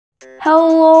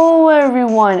Hello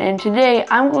everyone, and today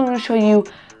I'm going to show you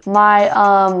my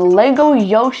Lego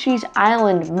Yoshi's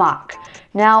Island MOC.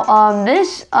 Now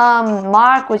this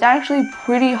MOC was actually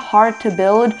pretty hard to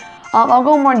build. I'll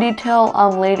go in more detail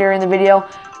later in the video,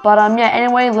 but yeah,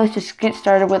 anyway, let's just get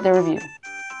started with the review.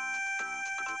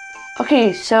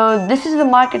 Okay, so this is the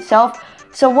MOC itself.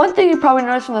 So one thing you probably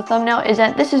noticed from the thumbnail is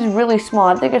that this is really small.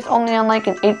 I think it's only on like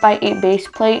an 8x8 base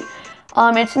plate.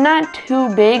 It's not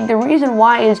too big. The reason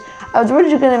why is I was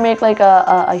originally going to make like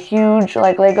a huge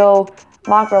like Lego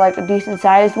MOC or like a decent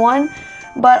sized one.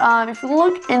 But if you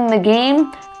look in the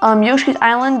game, Yoshi's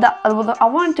Island, I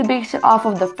wanted to base it off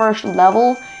of the first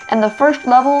level. And the first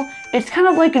level, it's kind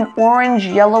of like an orange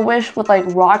yellowish with like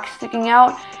rocks sticking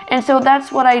out. And so that's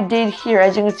what I did here.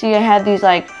 As you can see, I had these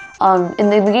like, in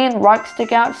the game, rocks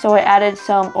stick out. So I added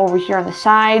some over here on the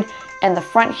side and the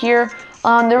front here.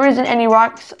 There isn't any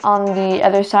rocks on the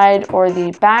other side or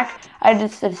the back. I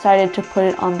just decided to put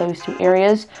it on those two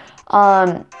areas.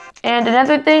 And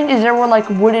another thing is there were like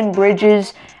wooden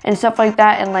bridges and stuff like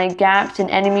that, and like gaps and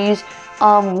enemies.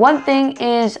 One thing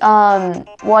is,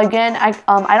 well, again,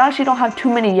 I actually don't have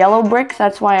too many yellow bricks.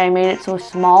 That's why I made it so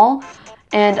small.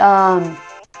 And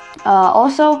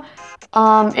also,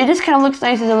 it just kind of looks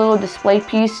nice as a little display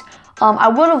piece. I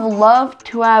would have loved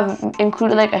to have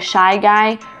included like a Shy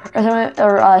Guy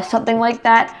or something like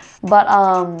that, but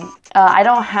I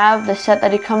don't have the set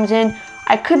that it comes in.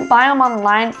 I could buy them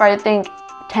online for I think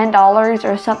 $10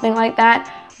 or something like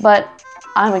that, but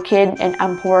I'm a kid and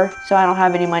I'm poor, so I don't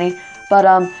have any money. But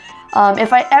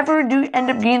if I ever do end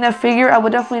up getting that figure, I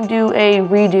would definitely do a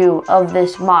redo of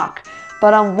this MOC.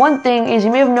 But one thing is,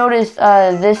 you may have noticed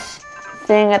this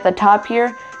thing at the top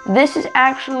here. This is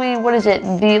actually, what is it?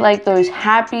 Like those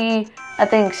happy, I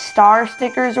think, star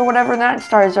stickers or whatever. Not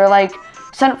stars, they're like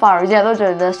sunflowers. Yeah, those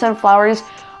are the sunflowers.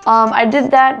 I did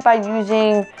that by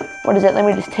using, what is it? Let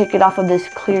me just take it off of this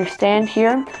clear stand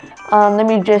here. Let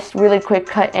me just really quick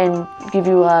cut and give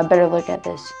you a better look at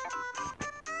this.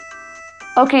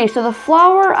 Okay, so the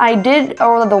flower I did,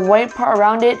 or the white part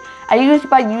around it, I used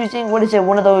by using, what is it?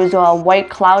 One of those white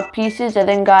cloud pieces. I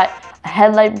then got a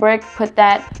headlight brick, put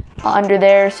that under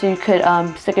there so you could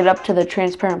stick it up to the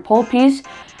transparent pole piece.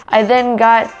 I then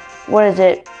got, what is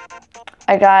it?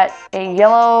 I got a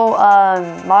yellow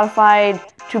modified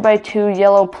 2x2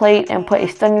 yellow plate and put a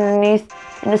stud underneath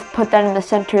and just put that in the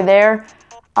center there.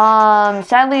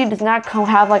 Sadly, it does not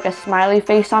have like a smiley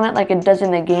face on it like it does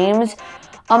in the games.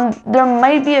 There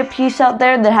might be a piece out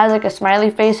there that has like a smiley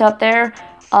face out there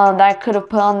that I could have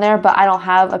put on there, but I don't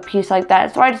have a piece like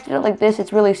that. So I just did it like this.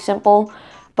 It's really simple.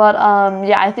 But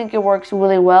yeah, I think it works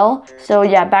really well. So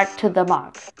yeah, back to the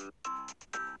MOC.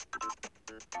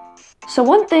 So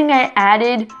one thing I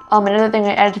added, another thing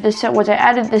I added to this set was I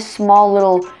added this small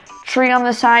little tree on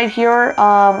the side here.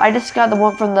 I just got the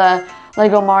one from the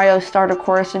Lego Mario starter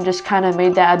course and just kind of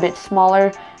made that a bit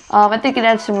smaller. I think it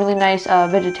adds some really nice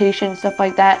vegetation, stuff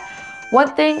like that.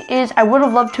 One thing is I would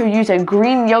have loved to use a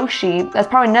green Yoshi. That's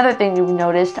probably another thing you've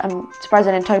noticed. I'm surprised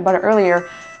I didn't talk about it earlier.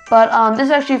 But this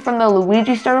is actually from the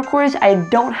Luigi starter course. I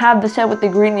don't have the set with the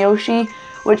green Yoshi,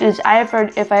 which is,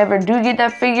 if I ever do get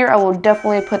that figure, I will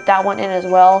definitely put that one in as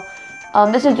well.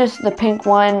 This is just the pink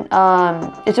one.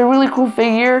 It's a really cool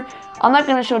figure. I'm not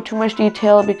going to show too much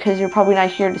detail because you're probably not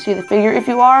here to see the figure. If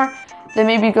you are, then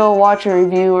maybe go watch a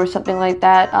review or something like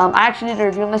that. I actually did a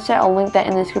review on the set. I'll link that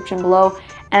in the description below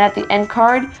and at the end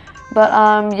card. But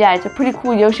yeah, it's a pretty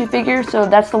cool Yoshi figure, so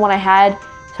that's the one I had.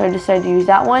 So I decided to use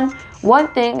that one. One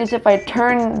thing is, if I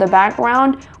turn the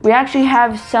background, we actually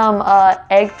have some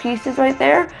egg pieces right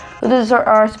there. So these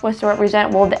are supposed to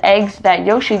represent, well, the eggs that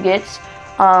Yoshi gets.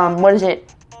 What is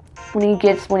it?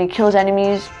 When he kills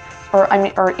enemies,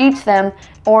 or eats them,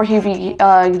 or he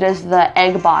does the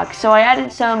egg box. So I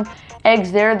added some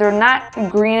eggs there. They're not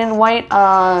green and white.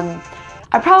 I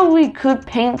probably could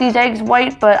paint these eggs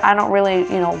white, but I don't really,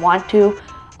 want to.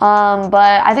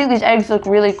 But I think these eggs look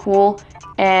really cool.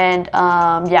 And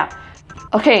yeah.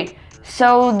 Okay,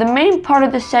 so the main part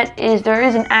of the set is there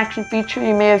is an action feature.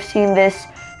 You may have seen this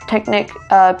Technic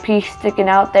piece sticking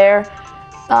out there.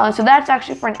 So that's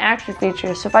actually for an action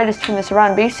feature. So if I just turn this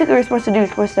around, basically what you're supposed to do is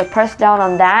supposed to press down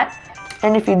on that.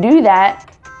 And if you do that,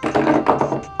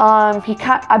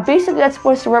 basically that's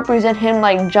supposed to represent him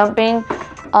like jumping.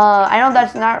 I know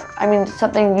that's not,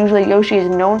 something usually Yoshi is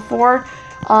known for.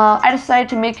 I decided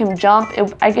to make him jump.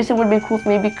 I guess it would be cool if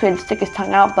maybe he could stick his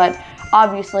tongue out, but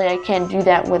obviously I can't do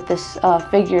that with this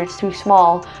figure. It's too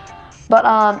small. But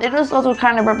it does also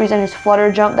kind of represent his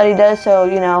flutter jump that he does. So,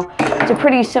 it's a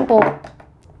pretty simple...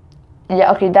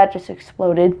 Yeah, okay, that just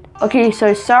exploded. Okay,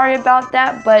 so sorry about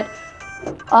that, but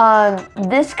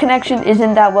This connection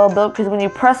isn't that well built because when you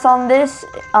press on this,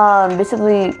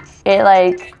 basically it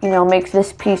like, you know, makes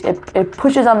this piece, it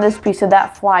pushes on this piece so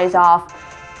that flies off.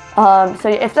 So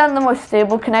it's not the most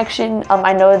stable connection.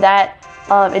 I know that.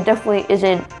 It definitely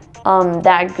isn't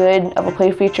that good of a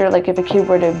play feature. Like if a kid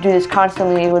were to do this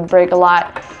constantly, it would break a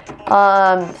lot.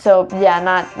 So yeah,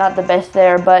 not the best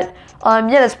there. But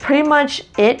yeah, that's pretty much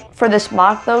it for this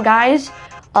MOC though, guys.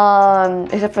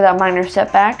 Except for that minor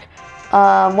setback.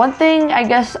 One thing I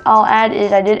guess I'll add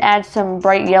is I did add some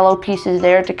bright yellow pieces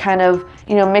there to kind of,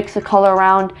 you know, mix the color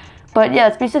around. But yeah,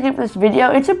 it's basically for this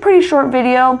video. It's a pretty short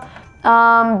video.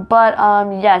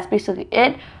 Yeah, it's basically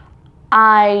it.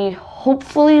 I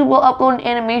hopefully will upload an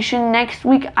animation next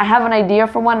week. I have an idea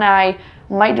for one. I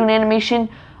might do an animation,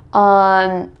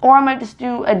 or I might just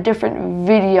do a different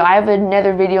video. I have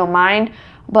another video in mind.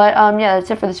 But yeah, that's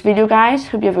it for this video, guys.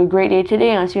 Hope you have a great day today,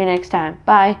 and I'll see you next time.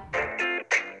 Bye.